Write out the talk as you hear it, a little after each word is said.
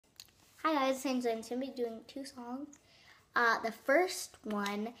Hi guys, I'm going to be doing two songs. The first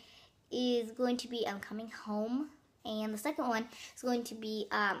one is going to be I'm Coming Home, and the second one is going to be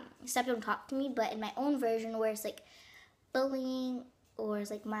Stop Don't Talk to Me, but in my own version where it's like bullying or it's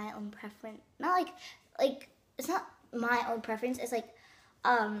like my own preference. Not like it's not my own preference. It's like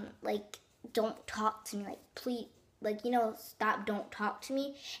don't talk to me, like please, like stop, don't talk to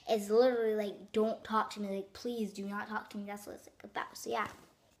me. It's literally like don't talk to me, like please do not talk to me. That's what it's like about. So yeah.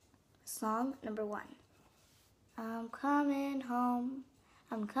 Song number 1. I'm coming home,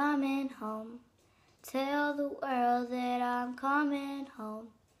 I'm coming home. Tell the world that I'm coming home.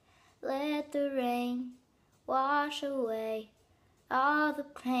 Let the rain wash away all the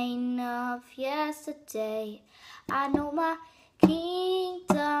pain of yesterday. I know my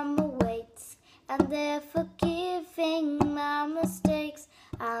kingdom awaits, and they're forgiving my mistakes.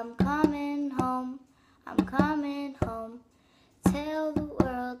 I'm coming home, I'm coming home. Tell the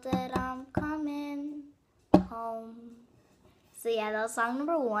world that I'm coming home. So yeah, that was song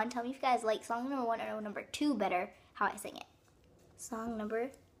number 1. Tell me if you guys like song number 1 or number 2 better, how I sing it. Song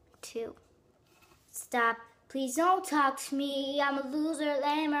number 2. Stop, please don't talk to me. I'm a loser,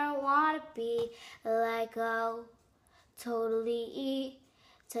 lame, I wanna be like totally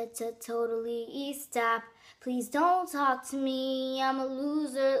stop. Please don't talk to me. I'm a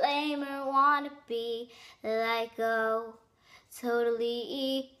loser, lame, I wanna be like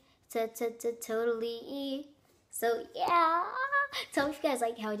totally. So yeah, tell me if you guys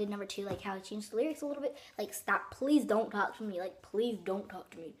like how I did number 2, like how I changed the lyrics a little bit. Like stop, please don't talk to me. Like please don't talk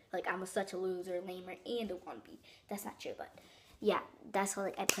to me. Like I'm such a loser, lamer, and a wannabe. That's not true, but yeah, that's how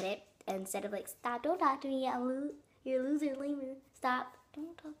like I put it. Instead of like stop, don't talk to me. You're a loser, lamer. Stop,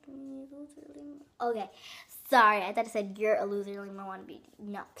 don't talk to me, loser, lamer. Okay, sorry, I thought I said you're a loser, lamer, wannabe.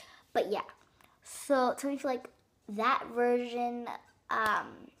 No, but yeah. So tell me if you like that version.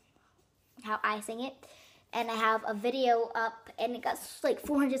 How I sing it, and I have a video up and it got like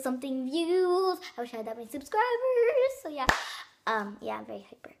 400 something views. I wish I had that many subscribers. So yeah, I'm very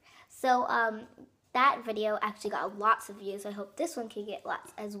hyper. So that video actually got lots of views. So I hope this one can get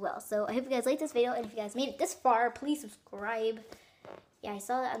lots as well. So I hope you guys like this video, and if you guys made it this far, please subscribe. Yeah, I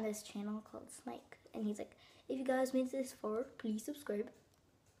saw that on this channel called Smike, and he's like, if you guys made it this far, please subscribe.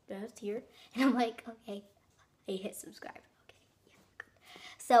 That's here, and I'm like, okay, I hit subscribe.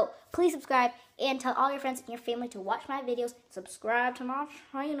 So please subscribe and tell all your friends and your family to watch my videos, subscribe to my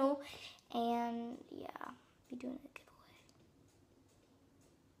channel, and yeah, be doing a giveaway.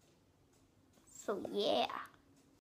 So yeah.